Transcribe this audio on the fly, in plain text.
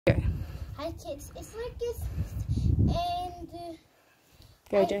Hi kids, it's like this, and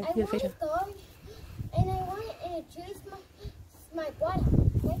Go, Jay. I want to go, and I want to introduce my brother.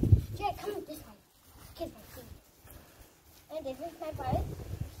 Okay? Jay, come this way. Kiss my feet. And this is my brother,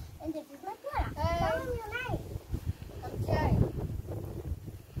 and this is my brother. Tell him your name. I'm Jay.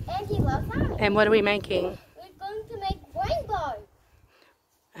 And he loves us. And what are we making? We're going to make rainbow.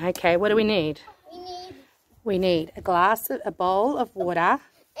 Okay, what do we need? We need We need a bowl of water,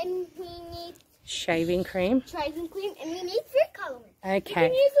 and we need shaving cream. shaving cream, and we need food coloring. Okay. You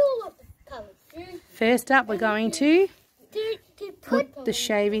can use all of the colors. First up, we're going to To put the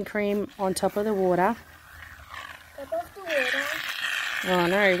shaving cream on top of the water. top of the water. Oh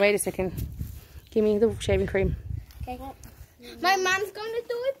no, wait a second. Give me the shaving cream. Okay. My mom's going to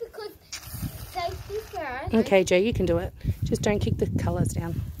do it because safety first. Okay, Jay, you can do it. Just don't kick the colours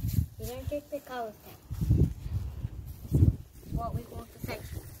down. You don't take the colors down. What we want to say.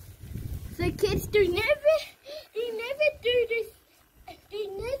 So kids, do never do this. Do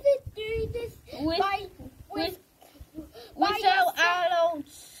never do this without adult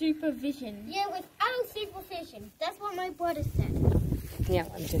supervision. Yeah, with adult supervision. That's what my brother said. Yeah,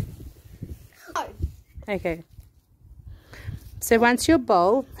 let me do. Oh. Okay. So once your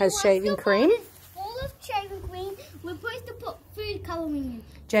bowl has shaving cream, Full of shaving cream, we're supposed to put food coloring in.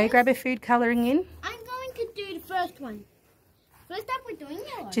 Jay, grab a food colouring in. I'm going to do the first one. First up, we're doing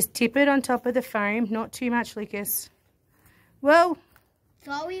yellow. Just tip it on top of the foam, not too much, Lucas. Whoa,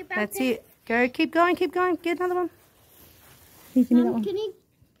 Sorry about that's this. it. Go, keep going, keep going. Get another one. Give me that one. Can you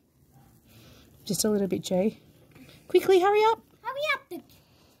Just a little bit, Jay. Quickly, hurry up. hurry up?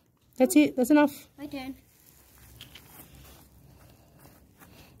 That's it, that's enough. My turn.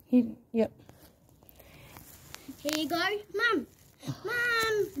 Yep. Here you go, Mum.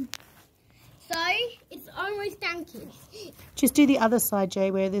 Mum. So it's almost done, kids. Just do the other side,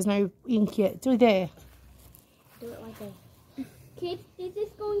 Jay, where there's no ink yet. Do it there. Do it like that. Kids, this is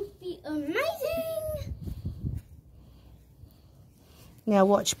going to be amazing. Now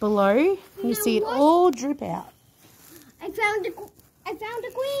watch below. You Now see it watch. all drip out. I found a green. I found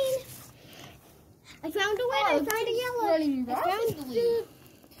a red. I found a yellow. I found the green.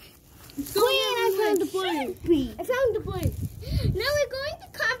 I found the blue. I found the blue. Now we're going to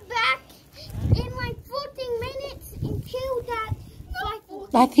come back in like 14 minutes until that.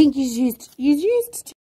 I think you used